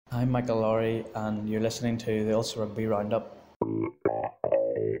I'm Michael Lowry, and you're listening to the Ulster Rugby Roundup.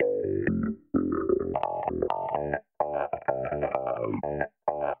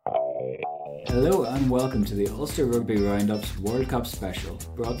 Hello and welcome to the Ulster Rugby Roundup's World Cup special,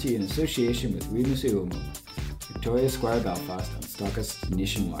 brought to you in association with Rimas Uomo, Victoria Square Belfast and Stockists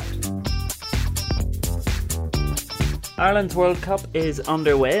nationwide. Ireland's World Cup is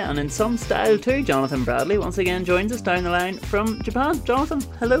underway, and in some style too. Jonathan Bradley once again joins us down the line from Japan. Jonathan,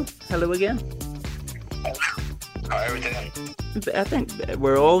 hello. Hello again. How are we doing? I think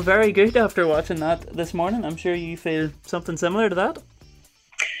we're all very good after watching that this morning. I'm sure you feel something similar to that.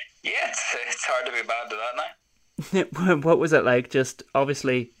 Yeah, it's hard to be bad to that now. What was it like? Just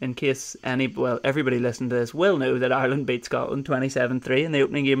obviously, in case everybody listening to this will know that Ireland beat Scotland 27-3 in the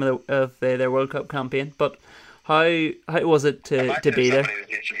opening game of their World Cup campaign. But how was it to be there? Somebody was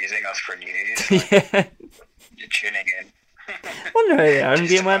just using us for news. Yeah. You're tuning in. Wonder how the Ireland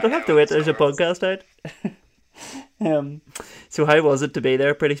game went. I'll have to wait. There's a podcast out. So how was it to be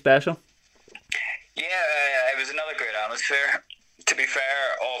there? Pretty special. Yeah, it was another great atmosphere. To be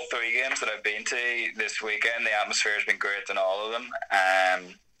fair, all three games that I've been to this weekend, the atmosphere has been great in all of them.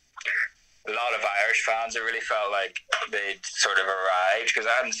 A lot of Irish fans, it really felt like they'd sort of arrived, because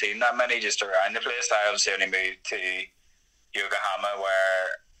I hadn't seen that many just around the place. I obviously only moved to Yokohama,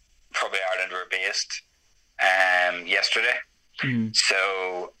 where probably Ireland were based, yesterday.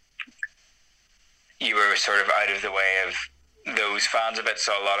 So you were sort of out of the way of those fans a bit.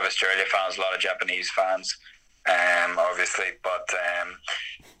 So a lot of Australia fans, a lot of Japanese fans, obviously, but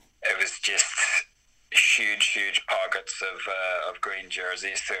it was just huge pockets of green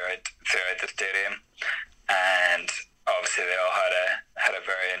jerseys throughout the stadium, and obviously they all had a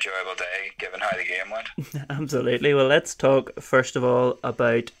very enjoyable day given how the game went. Absolutely. Well, let's talk first of all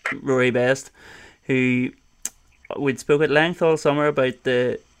about Rory Best, who we'd spoke at length all summer about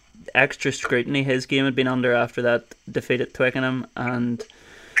the extra scrutiny his game had been under after that defeat at Twickenham, and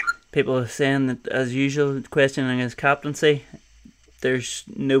people are saying that, as usual, questioning his captaincy.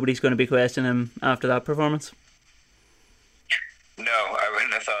 Nobody's going to be questioning him after that performance. No, I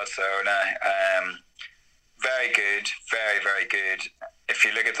wouldn't have thought so. No. Very good, very good. If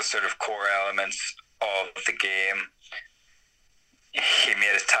you look at the sort of core elements of the game, he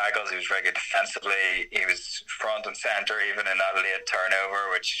made his tackles. He was very good defensively. He was front and centre, even in that late turnover,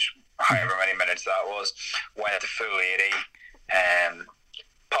 which however many minutes that was, went to full 80.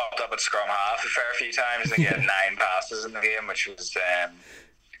 Popped up at scrum half a fair few times, and he had 9 passes in the game, which was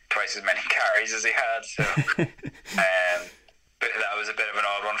twice as many carries as he had. So but that was a bit of an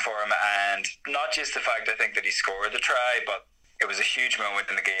odd one for him, and not just the fact, I think, that he scored the try, but it was a huge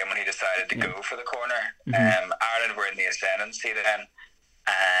moment in the game when he decided to go for the corner. Ireland were in the ascendancy then,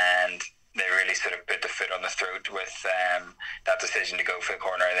 and they really sort of put the foot on the throat with that decision to go for the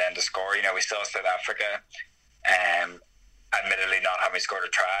corner and then to score. You know, we saw South Africa, admittedly not having scored a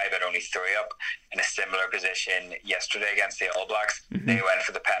try, but only 3 up in a similar position yesterday against the All Blacks. They went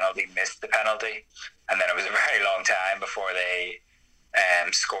for the penalty, missed the penalty, and then it was a very long time before they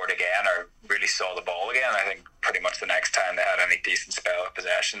scored again, or really saw the ball again. I think pretty much the next time they had any decent spell of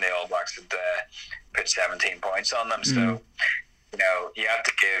possession, the All Blacks had put 17 points on them. So, you know, you have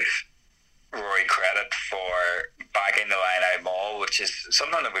to give Rory credit for backing the line-out maul, which is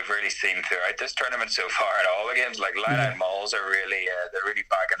something that we've really seen throughout this tournament so far in all the games. Like, line-out mauls are really they're really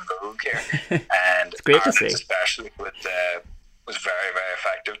back in vogue here, and it's great Ireland to see. especially was very, very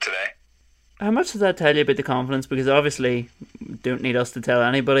effective today. How much does that tell you about the confidence? Because obviously, don't need us to tell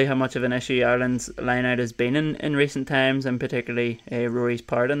anybody how much of an issue Ireland's line-out has been in recent times, and particularly Rory's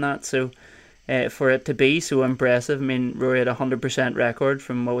part in that. So for it to be so impressive, I mean, Rory had a 100% record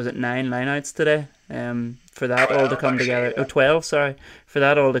from, 9 line-outs today. For that 12, all to come together, actually, yeah. 12, sorry. For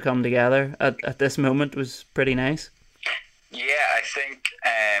that all to come together at this moment was pretty nice. Yeah, I think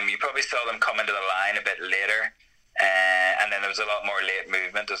you probably saw them come into the line a bit later, and then there was a lot more late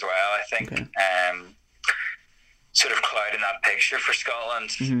movement as well, I think. Okay. Sort of clouding that picture for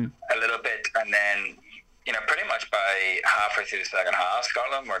Scotland a little bit, and then, you know, pretty much by halfway through the second half,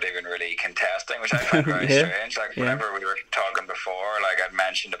 Scotland weren't even really contesting, which I found very strange. Like, whenever we were talking before, like I'd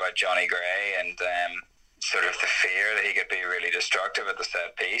mentioned about Johnny Gray and sort of the fear that he could be really destructive at the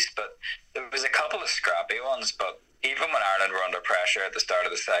set piece, but there was a couple of scrappy ones. But even when Ireland were under pressure at the start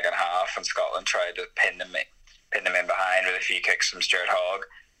of the second half, and Scotland tried to pin them in behind with a few kicks from Stuart Hogg,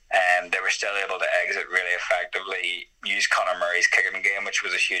 they were still able to exit really effectively, use Conor Murray's kicking game, which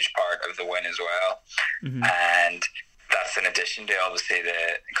was a huge part of the win as well. And that's in addition to obviously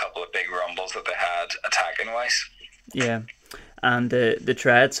the couple of big rumbles that they had attacking wise. Yeah. And the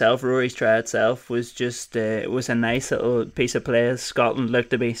try itself, Rory's try itself, was just it was a nice little piece of play. As Scotland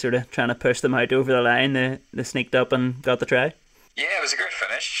looked to be sort of trying to push them out over the line. They sneaked up and got the try. Yeah, it was a great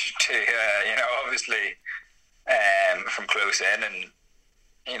finish to obviously from close in, and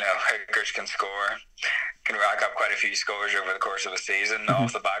Hugers can rack up quite a few scores over the course of a season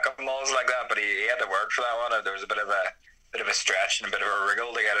off the back of mauls like that. But he had to work for that one. There was a bit of a stretch and a bit of a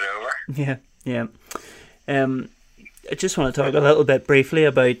wriggle to get it over. Yeah. I just want to talk a little bit briefly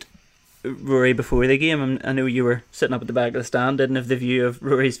about Rory before the game. I know you were sitting up at the back of the stand, didn't have the view of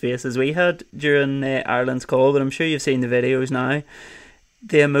Rory's face as we had during Ireland's call, but I'm sure you've seen the videos now.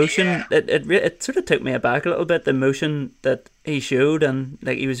 The emotion, it sort of took me aback a little bit, the emotion that he showed, and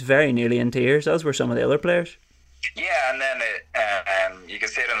like he was very nearly in tears, as were some of the other players. Yeah, and then you could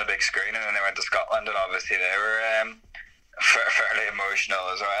see it on the big screen, and then they went to Scotland, and obviously they were fairly emotional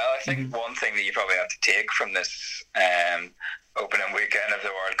as well. I think one thing that you probably have to take from this opening weekend of the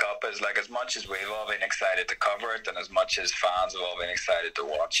World Cup is, like, as much as we've all been excited to cover it, and as much as fans have all been excited to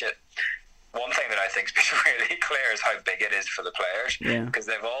watch it, one thing that I think's been really clear is how big it is for the players, because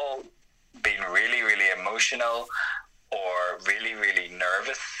they've all been really, really emotional or really, really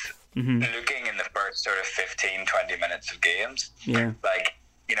nervous looking in the first sort of 15-20 minutes of games. Like,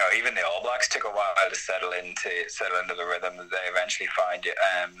 even the All Blacks took a while to settle into the rhythm that they eventually found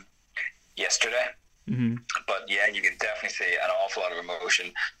yesterday. But yeah, you can definitely see an awful lot of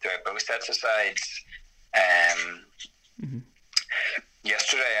emotion throughout both sets of sides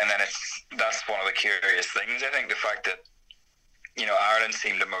yesterday. And then that's one of the curious things, I think, the fact that Ireland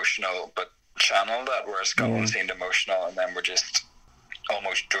seemed emotional but channeled that, whereas Scotland seemed emotional and then were just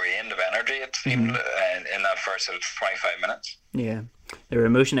almost drained of energy, it seemed, in that first sort of 25 minutes. Yeah, they were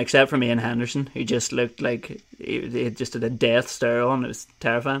emotion, except for Ian Henderson, who just looked like he just had a death stare on. It was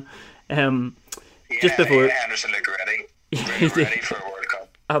terrifying. Just before, Ian Henderson looked ready for a World Cup.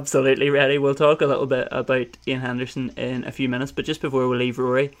 Absolutely ready. We'll talk a little bit about Ian Henderson in a few minutes, but just before we leave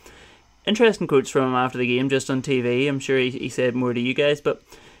Rory, interesting quotes from him after the game, just on TV. I'm sure he said more to you guys, but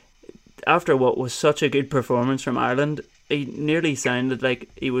after what was such a good performance from Ireland, he nearly sounded like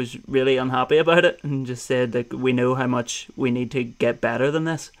he was really unhappy about it, and just said that we know how much we need to get better than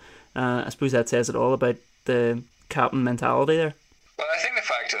this. I suppose that says it all about the captain mentality there. Well, I think the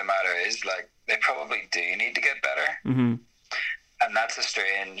fact of the matter is, like, they probably do need to get better, and that's a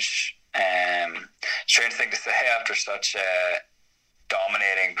strange thing to say after such a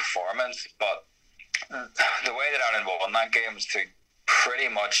dominating performance. But the way that Ireland won that game was through pretty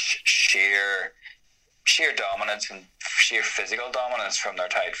much sheer dominance and sheer physical dominance from their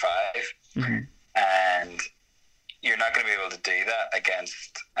tight five, and you're not going to be able to do that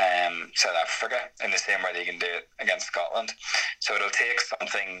against South Africa in the same way that you can do it against Scotland. So it'll take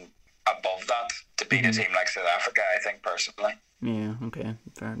something above that to beat a team like South Africa, I think, personally. Yeah, okay,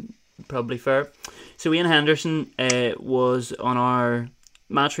 fair, probably fair. So Ian Henderson was on our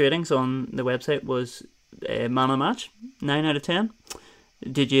match ratings on the website, was man of the match, 9 out of 10.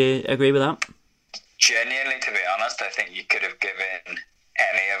 Did you agree with that? Genuinely, to be honest, I think you could have given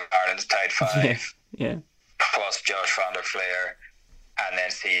any of Ireland's tight five, plus Josh van der Flier, and then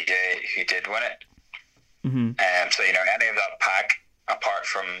CJ, who did win it. So any of that pack, apart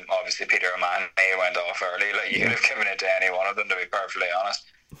from obviously Peter O'Mahony, who went off early, like, you could have given it to any one of them, to be perfectly honest.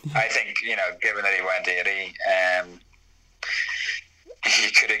 I think, given that he went 80,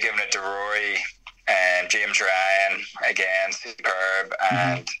 you could have given it to Rory, and James Ryan, again, superb,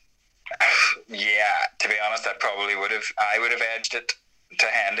 and to be honest, I would have edged it to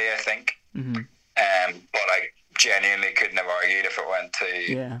Hendy, I think. But I genuinely couldn't have argued if it went to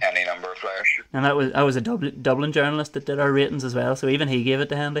any number of players. And that was a Dublin journalist that did our ratings as well, so even he gave it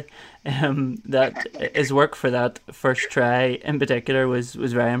to Hendy. That his work for that first try in particular was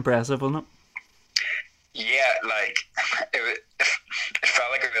very impressive, wasn't it? Yeah, like it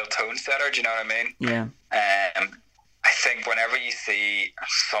felt like a real tone setter. Do you know what I mean? Yeah. I think whenever you see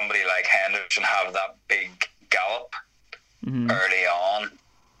somebody like Henderson have that big gallop early on,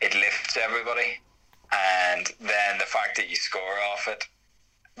 it lifts everybody. And then the fact that you score off it,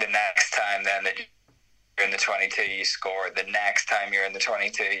 the next time then that you're in the 22 you score, the next time you're in the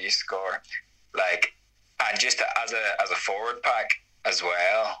 22 you score, like, and just as a forward pack as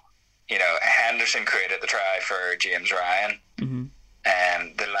well, Henderson created the try for James Ryan,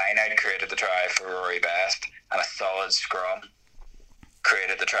 and the line out created the try for Rory Best, and a solid scrum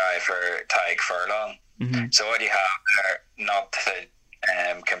created the try for Tadhg Furlong. So what you have there, not to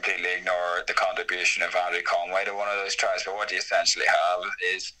completely ignore the contribution of Andrew Conway to one of those tries, but what you essentially have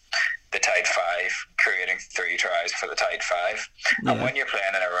is the tight five creating 3 tries for the tight five. And when you're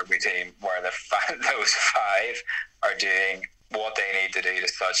playing in a rugby team where those 5 are doing what they need to do to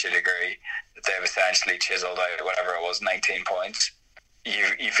such a degree that they've essentially chiseled out whatever it was, 19 points.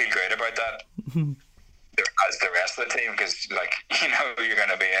 You feel great about that as the rest of the team, because you're going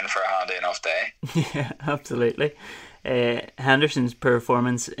to be in for a handy enough day. Yeah, absolutely. Henderson's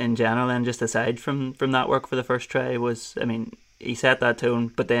performance in general, and just aside from that work for the first try, was, I mean, he set that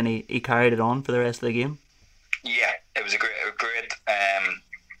tone, but then he carried it on for the rest of the game. Yeah, it was a great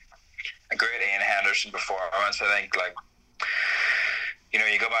Ian Henderson performance. I think,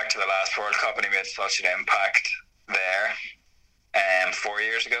 you go back to the last World Cup and he made such an impact there 4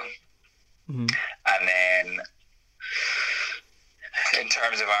 years ago. Mm-hmm. And then in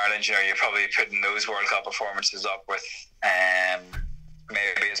terms of Ireland, you're probably putting those World Cup performances up with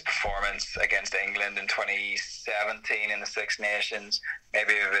maybe his performance against England in 2017 in the Six Nations,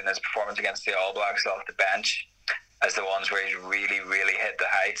 maybe even his performance against the All Blacks off the bench, as the ones where he really, really hit the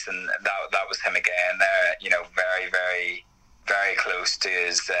heights. And that was him again there, very, very, very close to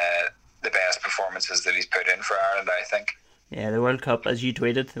his the best performances that he's put in for Ireland, I think. Yeah, the World Cup, as you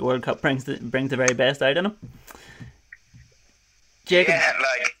tweeted, the World Cup brings the very best out in him. Jacob? Yeah,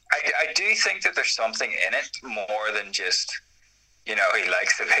 I do think that there's something in it more than just, he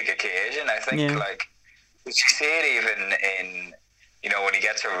likes the big occasion. I think, you see it even in, when he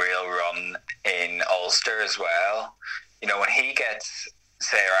gets a real run in Ulster as well. When he gets,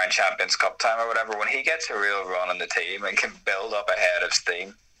 say, around Champions Cup time or whatever, when he gets a real run in the team and can build up ahead of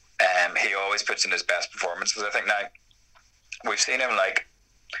steam, he always puts in his best performances. I think now we've seen him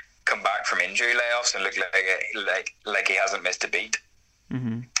come back from injury layoffs and look like he hasn't missed a beat.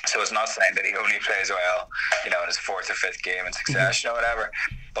 Mm-hmm. So it's not saying that he only plays well, in his fourth or fifth game in succession or whatever.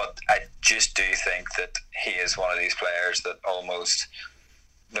 But I just do think that he is one of these players that almost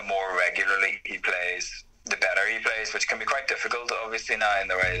the more regularly he plays, the better he plays, which can be quite difficult, obviously, now in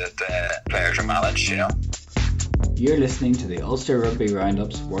the way that players are managed, You're listening to the Ulster Rugby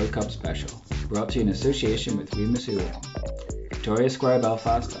Roundups World Cup Special, brought to you in association with Remus Ullum, Victoria Square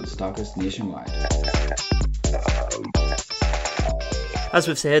Belfast and Stockists nationwide. As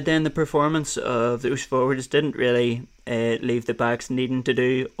we've said then, the performance of those forwards didn't really leave the backs needing to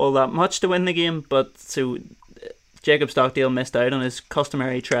do all that much to win the game, but so Jacob Stockdale missed out on his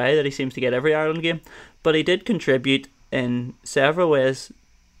customary try that he seems to get every Ireland game, but he did contribute in several ways,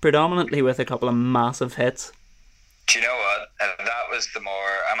 predominantly with a couple of massive hits. Do you know what? That was the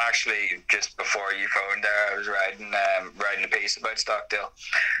more... I'm actually, just before you phoned there, I was writing a piece about Stockdale,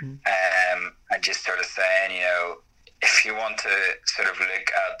 and just sort of saying, if you want to sort of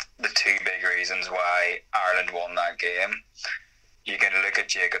look at the two big reasons why Ireland won that game, you can look at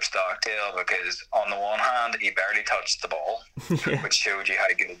Jacob Stockdale, because on the one hand, he barely touched the ball, which showed you how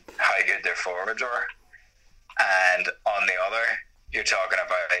good their forwards were. And on the other, you're talking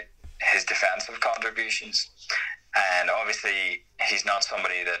about his defensive contributions. And obviously, he's not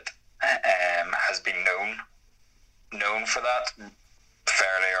somebody that has been known for that,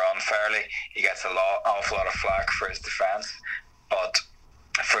 fairly or unfairly. He gets awful lot of flack for his defence. But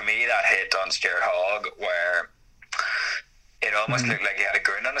for me, that hit on Stuart Hogg, where it almost looked like he had a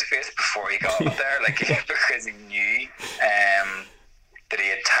grin on his face before he got up there, because he knew that he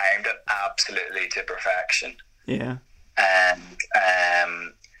had timed it absolutely to perfection. Yeah. And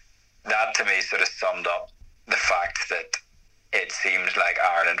that to me sort of summed up the fact that it seems like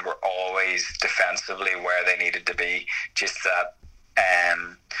Ireland were always defensively where they needed to be, just that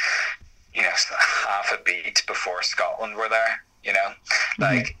half a beat before Scotland were there, he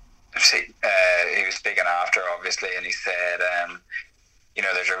was speaking after, obviously, and he said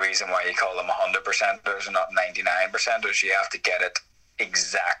there's a reason why you call them 100%ers and not 99%ers. You have to get it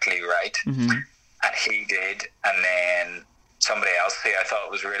exactly right. And he did. And then somebody else who I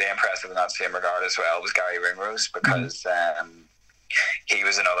thought was really impressive in that same regard as well was Gary Ringrose, because he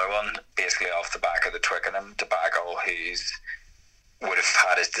was another one, basically off the back of the Twickenham debacle, who's would have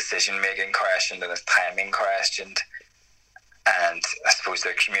had his decision making questioned and his timing questioned, and I suppose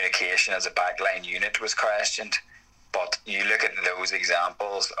their communication as a backline unit was questioned. But you look at those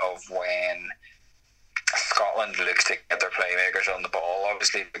examples of when Scotland looks to get their playmakers on the ball,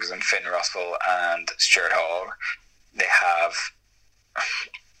 obviously, because in Finn Russell and Stuart Hogg, they have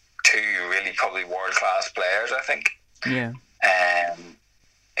two really probably world-class players, I think. Yeah.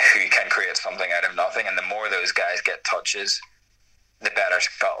 Who can create something out of nothing, and the more those guys get touches, the better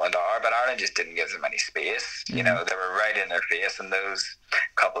Scotland are. But Ireland just didn't give them any space. They were right in their face, and those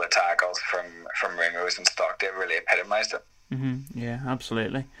couple of tackles from Ringrose and Stockdale really epitomised it. Yeah,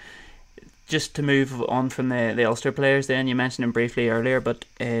 absolutely. Just to move on from the Ulster players then, you mentioned him briefly earlier, but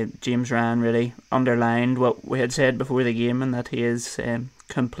James Ryan really underlined what we had said before the game, and that he is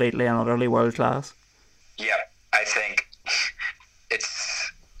completely and utterly world class. Yeah, I think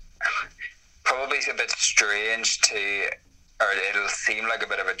strange to, or it'll seem like a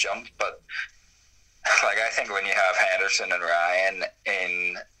bit of a jump, but like I think when you have Henderson and Ryan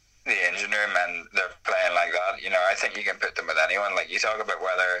in the engine room and they're playing like that, I think you can put them with anyone. Like, you talk about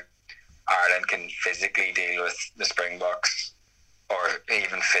whether Ireland can physically deal with the Springboks or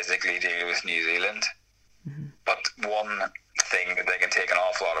even physically deal with New Zealand. Mm-hmm. But one thing that they can take an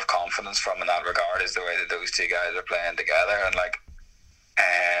awful lot of confidence from in that regard is the way that those two guys are playing together. And like,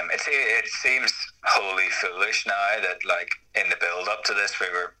 it seems wholly foolish now that like in the build up to this we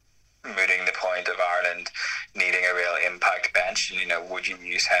were mooting the point of Ireland needing a real impact bench, and would you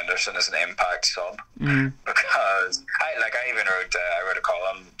use Henderson as an impact sub? Because I even wrote a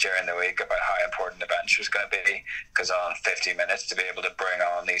column during the week about how important the bench was going to be, because on 50 minutes to be able to bring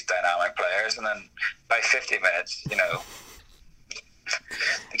on these dynamic players, and then by 50 minutes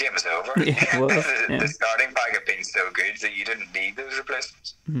the game was over. The starting pack had been so good that you didn't need those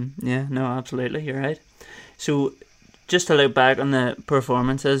replacements. Yeah, no, absolutely, you're right. So just to look back on the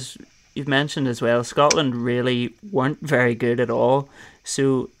performances, you've mentioned as well, Scotland really weren't very good at all.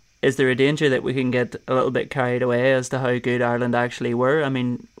 So is there a danger that we can get a little bit carried away as to how good Ireland actually were? I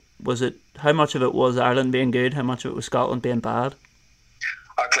mean, how much of it was Ireland being good, how much of it was Scotland being bad?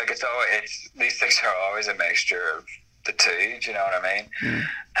 These things are always a mixture of the two, do you know what I mean?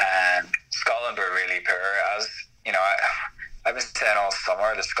 And Scotland were really poor. As you know, I've been saying all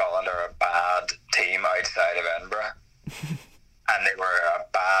summer that Scotland are a bad team outside of Edinburgh. And they were a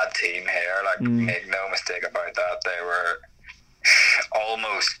bad team here, make no mistake about that. They were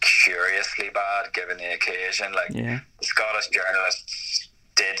almost curiously bad given the occasion. The Scottish journalists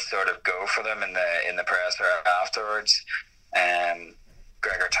did sort of go for them in the presser afterwards.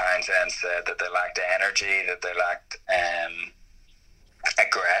 Gregor Townsend said that they lacked energy, that they lacked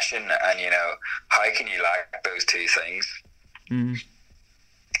aggression, and how can you lack those two things?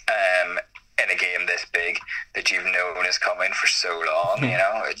 In a game this big that you've known is coming for so long,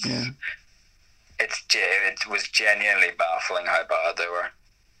 it was genuinely baffling how bad they were.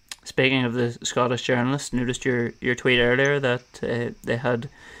 Speaking of the Scottish journalists, noticed your tweet earlier that they had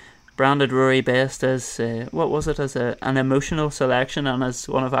branded Rory Best as an emotional selection and as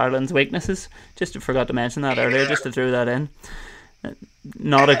one of Ireland's weaknesses. Just forgot to mention that earlier, just to throw that in.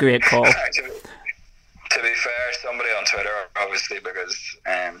 Not a great call. To be fair, somebody on Twitter, obviously, because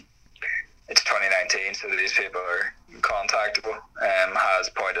it's 2019, so these people are contactable, has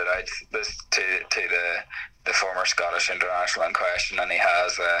pointed out this to the former Scottish international in question, and he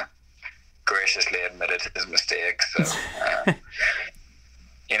has graciously admitted his mistake. So,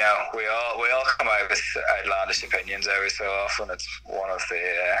 we all come out with outlandish opinions every so often. It's one of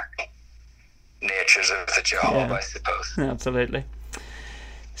the natures of the job, I suppose. Absolutely.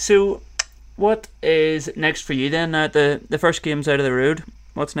 So, what is next for you then? Now the first game's out of the road.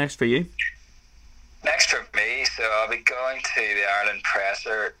 What's next for you? Next for me, so I'll be going to the Ireland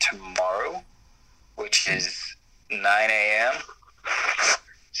presser tomorrow, which is 9 a.m.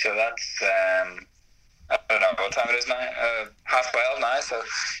 So that's I don't know what time it is now. 12:30 now. So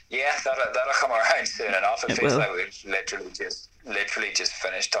yeah, that'll come around soon enough. It feels like we've literally just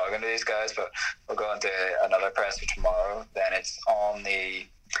finished talking to these guys, but we're going to another presser tomorrow. Then it's on the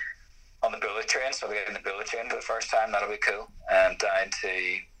bullet train, so we're getting the bullet train for the first time. That'll be cool. Down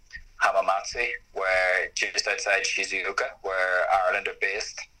to Hamamatsu, where just outside Shizuoka, where Ireland are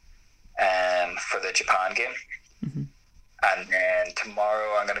based, for the Japan game. And then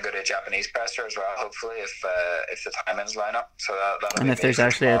tomorrow I'm going to go to a Japanese presser as well, hopefully, if the timings line up. So and if there's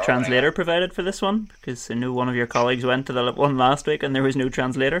actually a translator provided for this one, because I know one of your colleagues went to the one last week and there was no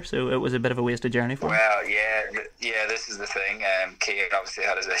translator, so it was a bit of a wasted journey for him. Well, yeah, this is the thing. Keane obviously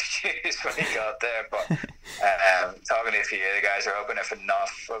had his issues when he got there, but talking to a few of the guys are hoping if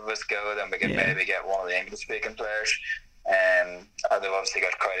enough of us go, then we can maybe get one of the English-speaking players. They've obviously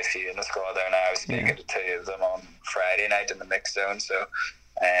got quite a few in the squad there now. I was speaking to two of them on Friday night in the mixed zone, so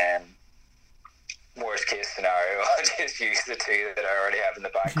worst case scenario, I'll just use the two that I already have in the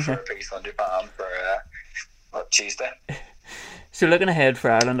bank for a piece on Japan for Tuesday. So looking ahead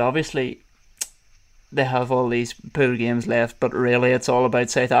for Ireland, obviously they have all these pool games left, but really it's all about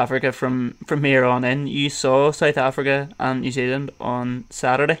South Africa from here on in. You saw South Africa and New Zealand on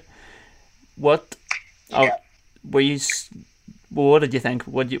Saturday. What did you think?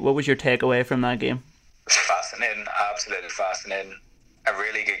 What was your takeaway from that game? It was fascinating, absolutely fascinating. A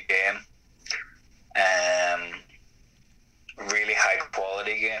really good game. Really high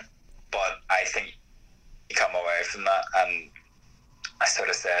quality game. But I think you come away from that, and I sort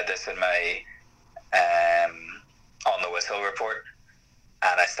of said this in my on the whistle report,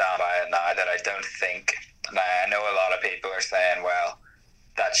 and I stand by it now, that I don't think, now I know a lot of people are saying, well,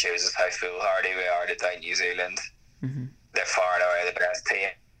 that shows us how foolhardy we are to doubt New Zealand. Mm-hmm. They're far and away the best team,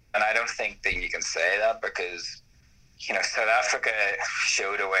 and I don't think that you can say that because, you know, South Africa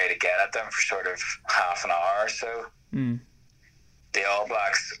showed a way to get at them for sort of half an hour or so. The All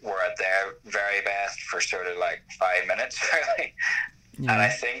Blacks were at their very best for sort of like 5 minutes, really. Yeah. And I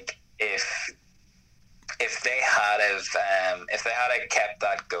think if they had kept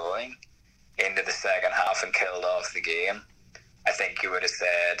that going into the second half and killed off the game, I think you would have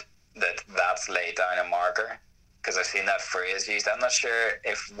said that that's laid down a marker, because I've seen that phrase used. I'm not sure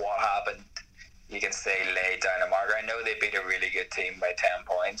if what happened you can say laid down a marker. I know they beat a really good team by 10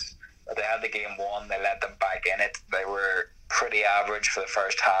 points, but they had the game won. They let them back in it. They were pretty average for the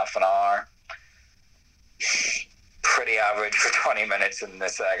first half an hour, pretty average for 20 minutes in the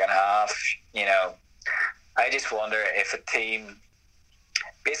second half. You know, I just wonder if a team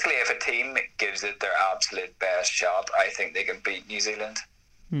gives it their absolute best shot, I think they can beat New Zealand.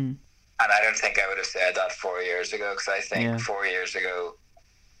 And I don't think I would have said that 4 years ago, because I think 4 years ago,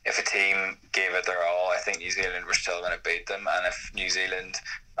 if a team gave it their all, I think New Zealand were still going to beat them. And if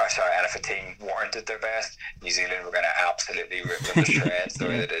if a team weren't at their best, New Zealand were going to absolutely rip them to shreds the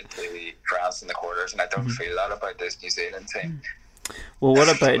way they did to France in the quarters. And I don't feel that about this New Zealand team. Well, what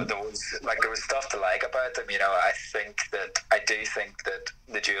about... There was stuff to like about them. You know, I do think that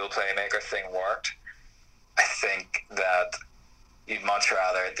the dual playmaker thing worked. I think that you'd much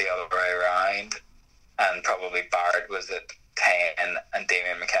rather it the other way around, and probably Barrett was at 10 and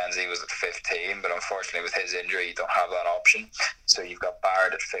Damian McKenzie was at 15, but unfortunately with his injury you don't have that option, so you've got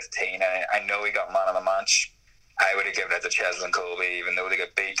Barrett at 15, and I know he got man of the match. I would have given it to Cheslin Colby, even though they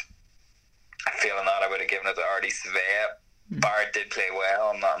got beat. I feel not I would have given it to Artie Savea. Barrett did play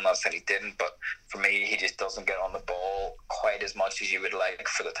well, I'm not saying he didn't, but for me he just doesn't get on the ball quite as much as you would like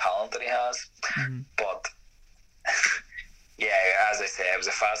for the talent that he has. But yeah, as I say, it was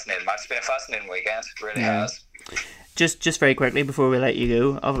a fascinating match. It's been a fascinating weekend, it really has. Just very quickly before we let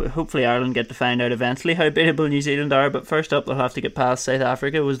you go, hopefully Ireland get to find out eventually how beatable New Zealand are, but first up they'll have to get past South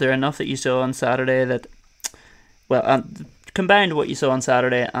Africa. Was there enough that you saw on Saturday that, combined what you saw on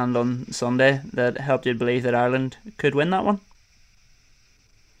Saturday and on Sunday, that helped you believe that Ireland could win that one?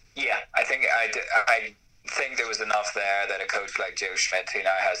 Yeah, I think there was enough there that a coach like Joe Schmidt, who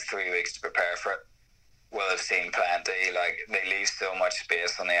now has 3 weeks to prepare for it, will have seen plenty. Like, they leave so much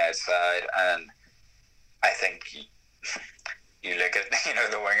space on the outside, and I think you look at, you know,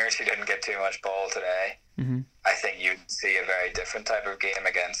 the wingers who didn't get too much ball today. I think you'd see a very different type of game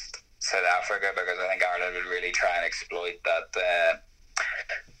against South Africa, because I think Ireland would really try and exploit that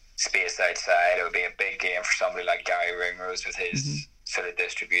space outside. It would be a big game for somebody like Gary Ringrose with his sort of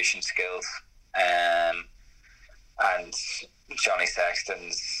distribution skills, and Johnny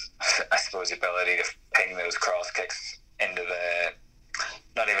Sexton's, I suppose, ability to ping those cross kicks into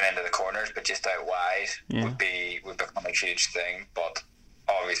not even into the corners, but just out wide would become a huge thing. But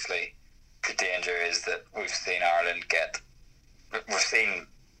obviously the danger is that we've seen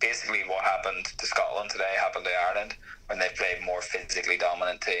basically what happened to Scotland today happened to Ireland when they played more physically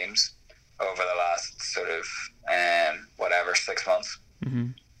dominant teams over the last sort of 6 months.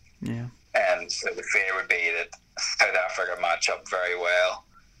 And so the fear would be that South Africa match up very well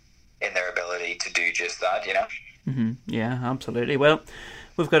in their ability to do just that, you know. Yeah, absolutely. Well,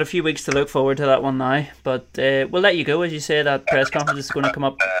 we've got a few weeks to look forward to that one now, but we'll let you go. As you say, that press conference is going to come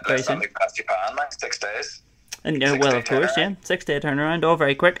up very soon. Past Japan, like 6 days. And well, of course, 6-day turnaround, all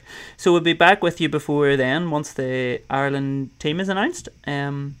very quick. So we'll be back with you before then, once the Ireland team is announced.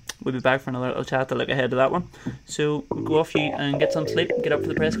 We'll be back for another little chat to look ahead to that one. So go off you and get some sleep, get up for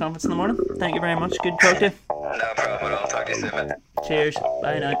the press conference in the morning. Thank you very much. Good to talk to you. No problem at all. Talk to you soon, man. Cheers.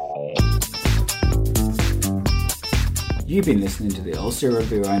 Bye now. You've been listening to the Ulster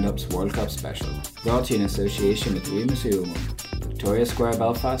Rugby Roundups World Cup special, brought to you in association with Remus Uomo, Victoria Square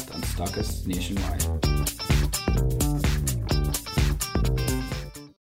Belfast and Stockists nationwide.